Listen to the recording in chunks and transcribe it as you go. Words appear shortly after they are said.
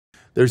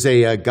There's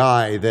a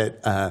guy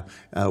that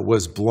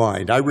was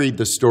blind. I read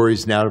the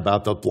stories now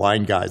about the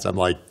blind guys. I'm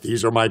like,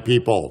 these are my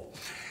people.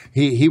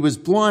 He was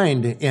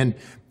blind, and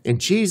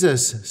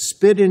Jesus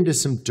spit into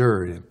some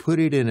dirt and put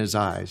it in his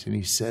eyes. And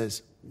he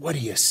says, what do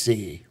you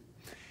see?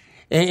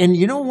 And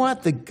you know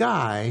what? The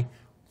guy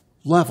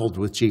leveled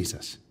with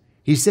Jesus.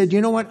 He said,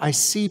 you know what? I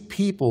see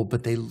people,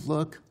 but they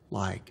look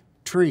like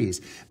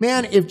trees.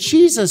 Man, if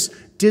Jesus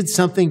did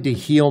something to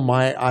heal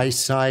my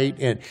eyesight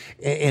and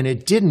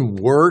it didn't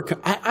work,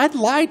 I'd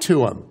lie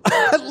to him.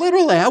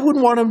 Literally, I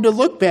wouldn't want him to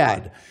look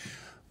bad.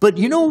 But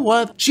you know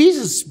what?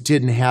 Jesus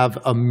didn't have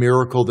a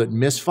miracle that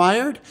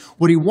misfired.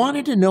 What he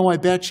wanted to know, I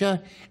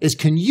betcha, is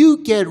can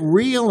you get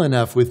real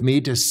enough with me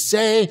to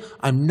say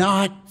I'm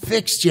not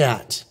fixed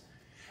yet?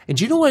 And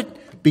you know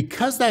what?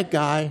 Because that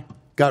guy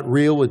got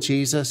real with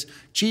Jesus,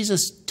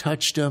 Jesus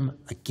touched him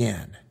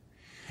again.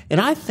 And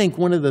I think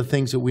one of the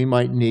things that we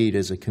might need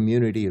as a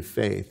community of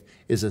faith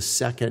is a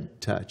second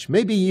touch.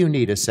 Maybe you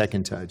need a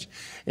second touch.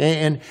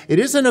 And it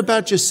isn't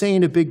about just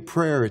saying a big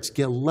prayer. It's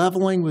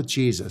leveling with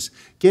Jesus,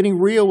 getting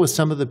real with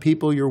some of the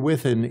people you're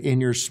with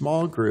in your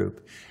small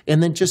group,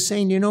 and then just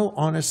saying, you know,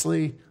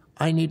 honestly,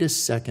 I need a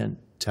second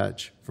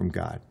touch from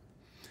God.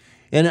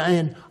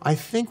 And I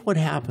think what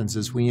happens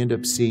is we end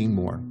up seeing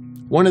more.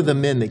 One of the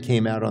men that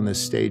came out on this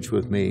stage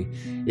with me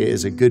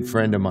is a good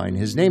friend of mine.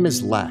 His name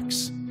is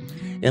Lex.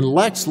 And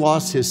Lex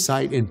lost his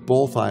sight in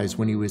both eyes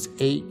when he was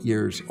 8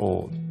 years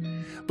old.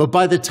 But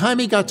by the time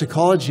he got to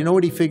college, you know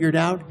what he figured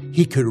out?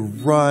 He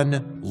could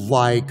run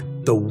like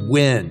the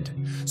wind.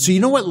 So you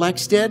know what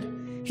Lex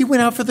did? He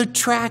went out for the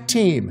track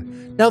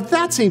team. Now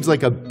that seems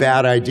like a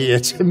bad idea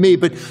to me,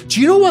 but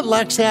do you know what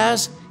Lex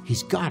has?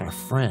 He's got a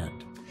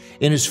friend.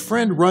 And his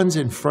friend runs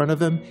in front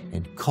of him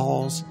and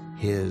calls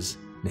his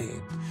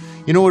name.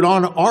 You know what?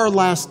 On our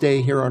last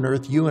day here on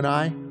earth, you and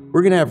I,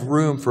 we're going to have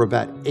room for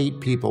about 8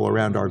 people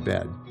around our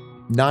bed,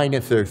 9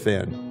 if they're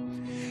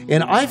thin.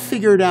 And I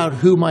figured out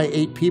who my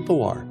 8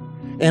 people are.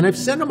 And I've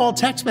sent them all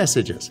text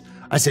messages.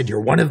 I said,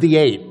 you're one of the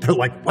 8. They're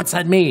like, what's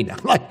that mean?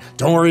 I'm like,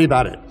 don't worry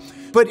about it.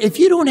 But if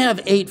you don't have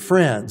 8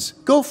 friends,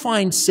 go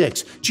find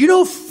 6. Do you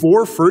know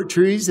 4 fruit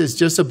trees is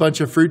just a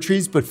bunch of fruit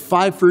trees, but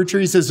 5 fruit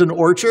trees is an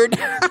orchard?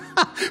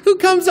 Who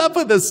comes up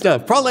with this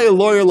stuff? Probably a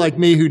lawyer like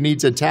me who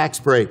needs a tax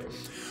break.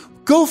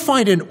 Go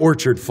find an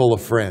orchard full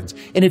of friends.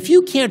 And if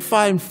you can't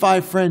find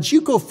 5 friends,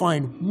 you go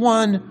find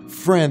 1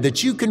 friend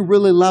that you can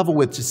really level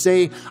with to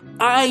say,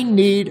 I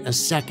need a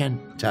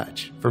second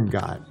touch from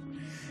God.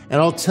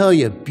 And I'll tell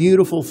you,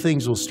 beautiful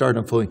things will start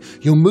unfolding.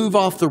 You'll move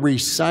off the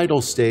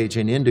recital stage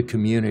and into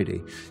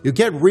community. You'll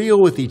get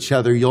real with each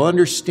other. You'll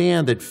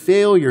understand that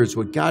failure is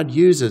what God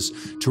uses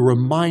to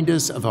remind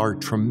us of our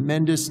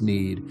tremendous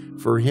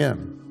need for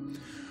Him.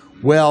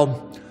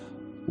 Well,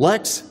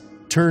 Lex,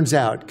 turns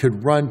out,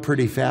 could run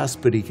pretty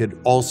fast, but he could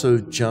also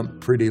jump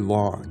pretty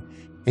long.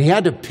 And he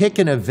had to pick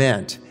an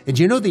event. And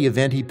you know the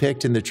event he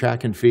picked in the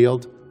track and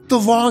field? The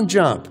long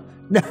jump.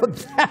 Now,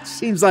 that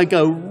seems like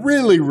a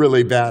really,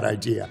 really bad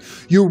idea.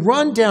 You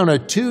run down a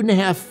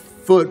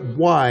 2.5-foot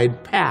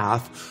wide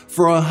path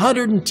for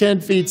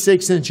 110 feet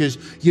 6 inches.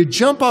 You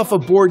jump off a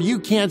board you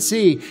can't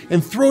see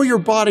and throw your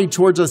body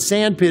towards a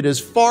sand pit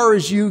as far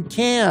as you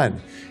can.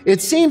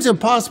 It seems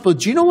impossible.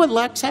 Do you know what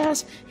Lex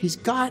has? He's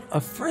got a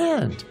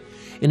friend.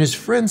 And his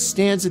friend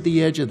stands at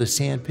the edge of the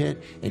sand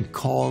pit and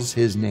calls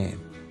his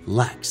name.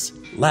 Lex,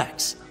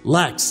 Lex,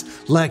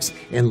 Lex, Lex.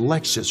 And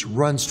Lex just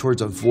runs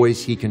towards a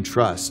voice he can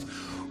trust.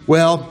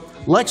 Well,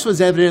 Lex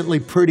was evidently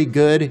pretty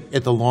good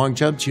at the long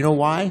jump. Do you know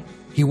why?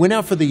 He went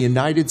out for the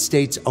United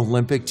States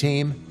Olympic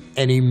team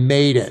and he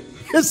made it.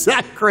 Is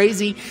that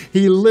crazy?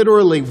 He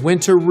literally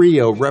went to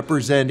Rio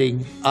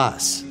representing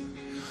us.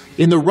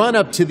 In the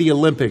run-up to the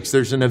Olympics,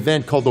 there's an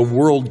event called the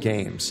World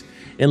Games.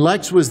 And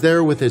Lex was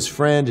there with his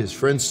friend. His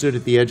friend stood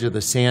at the edge of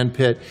the sand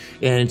pit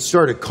and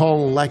started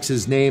calling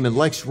Lex's name. And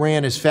Lex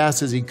ran as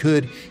fast as he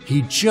could.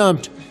 He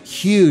jumped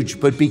huge.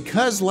 But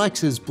because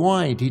Lex is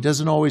blind, he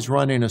doesn't always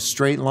run in a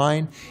straight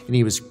line. And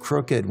he was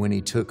crooked when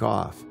he took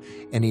off.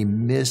 And he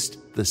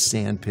missed the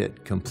sand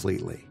pit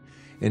completely.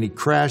 And he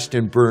crashed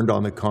and burned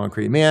on the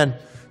concrete. Man,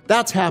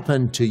 that's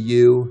happened to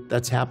you.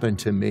 That's happened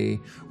to me.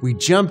 We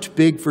jumped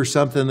big for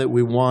something that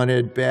we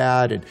wanted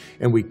bad,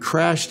 and we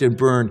crashed and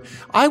burned.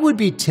 I would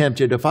be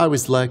tempted, if I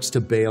was Lex,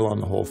 to bail on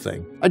the whole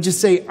thing. I'd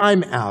just say,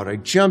 I'm out. I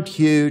jumped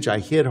huge. I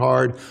hit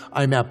hard.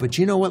 I'm out. But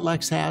you know what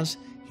Lex has?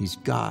 He's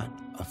got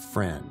a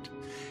friend.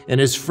 And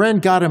his friend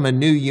got him a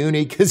new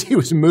uni because he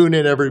was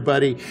mooning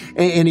everybody.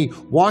 And he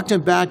walked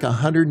him back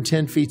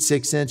 110 feet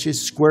 6 inches,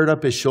 squared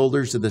up his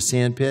shoulders to the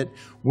sand pit,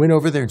 went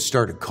over there and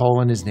started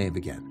calling his name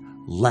again.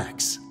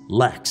 Lex,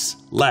 Lex,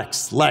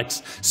 Lex,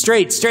 Lex.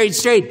 Straight, straight,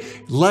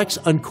 straight. Lex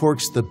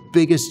uncorks the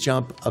biggest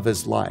jump of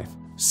his life.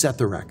 Set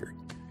the record.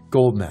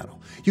 Gold medal.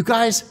 You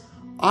guys,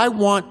 I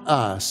want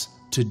us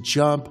to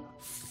jump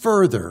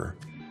further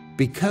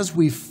because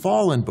we've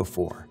fallen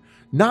before.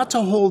 Not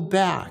to hold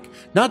back,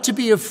 not to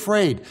be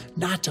afraid,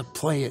 not to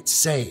play it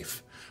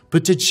safe,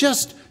 but to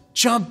just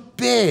Jump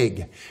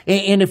big.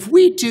 And if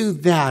we do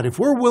that, if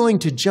we're willing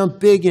to jump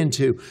big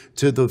into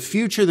the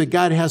future that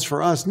God has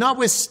for us,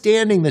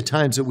 notwithstanding the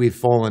times that we've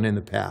fallen in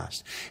the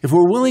past, if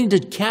we're willing to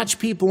catch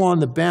people on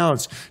the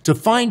bounce, to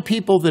find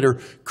people that are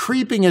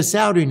creeping us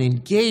out and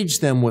engage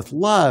them with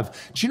love,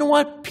 do you know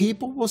what?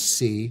 People will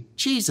see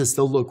Jesus.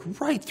 They'll look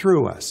right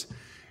through us.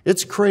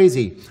 It's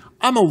crazy.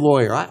 I'm a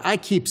lawyer. I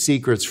keep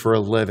secrets for a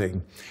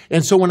living.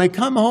 And so when I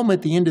come home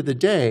at the end of the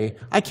day,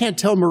 I can't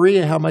tell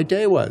Maria how my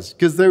day was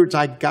because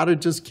I got to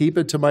just keep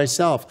it to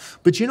myself.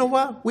 But you know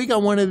what? We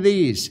got one of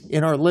these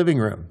in our living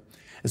room.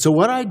 And so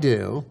what I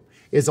do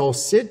is I'll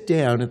sit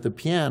down at the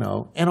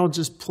piano and I'll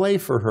just play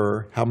for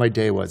her how my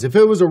day was. If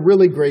it was a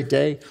really great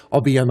day,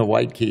 I'll be on the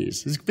white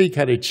keys. It's be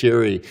kind of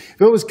cheery.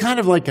 If it was kind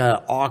of like an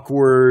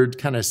awkward,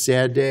 kind of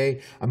sad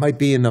day, I might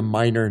be in the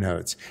minor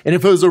notes. And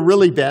if it was a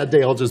really bad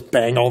day, I'll just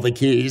bang all the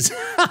keys.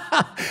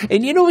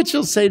 And you know what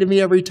she'll say to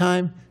me every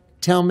time?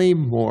 Tell me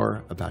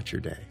more about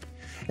your day.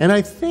 And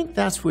I think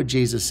that's what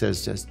Jesus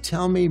says to us.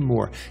 Tell me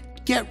more.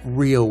 Get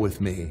real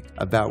with me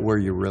about where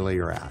you really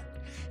are at.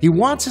 He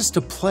wants us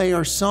to play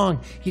our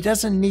song. He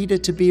doesn't need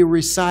it to be a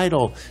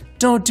recital.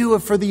 Don't do it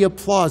for the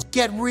applause.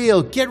 Get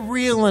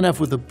real enough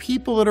with the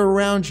people that are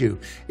around you.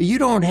 If you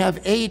don't have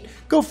 8,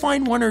 go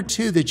find 1 or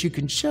 2 that you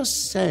can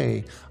just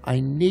say, I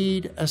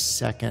need a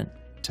second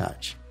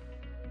touch.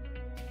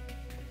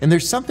 And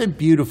there's something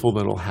beautiful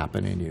that'll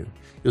happen in you.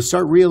 You'll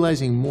start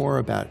realizing more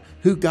about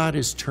who God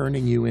is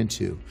turning you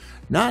into.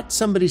 Not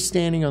somebody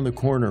standing on the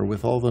corner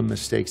with all the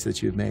mistakes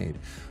that you've made,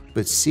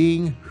 but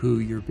seeing who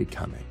you're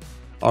becoming.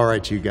 All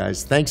right, you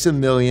guys, thanks a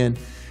million.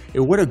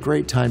 And what a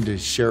great time to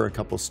share a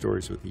couple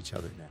stories with each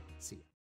other now.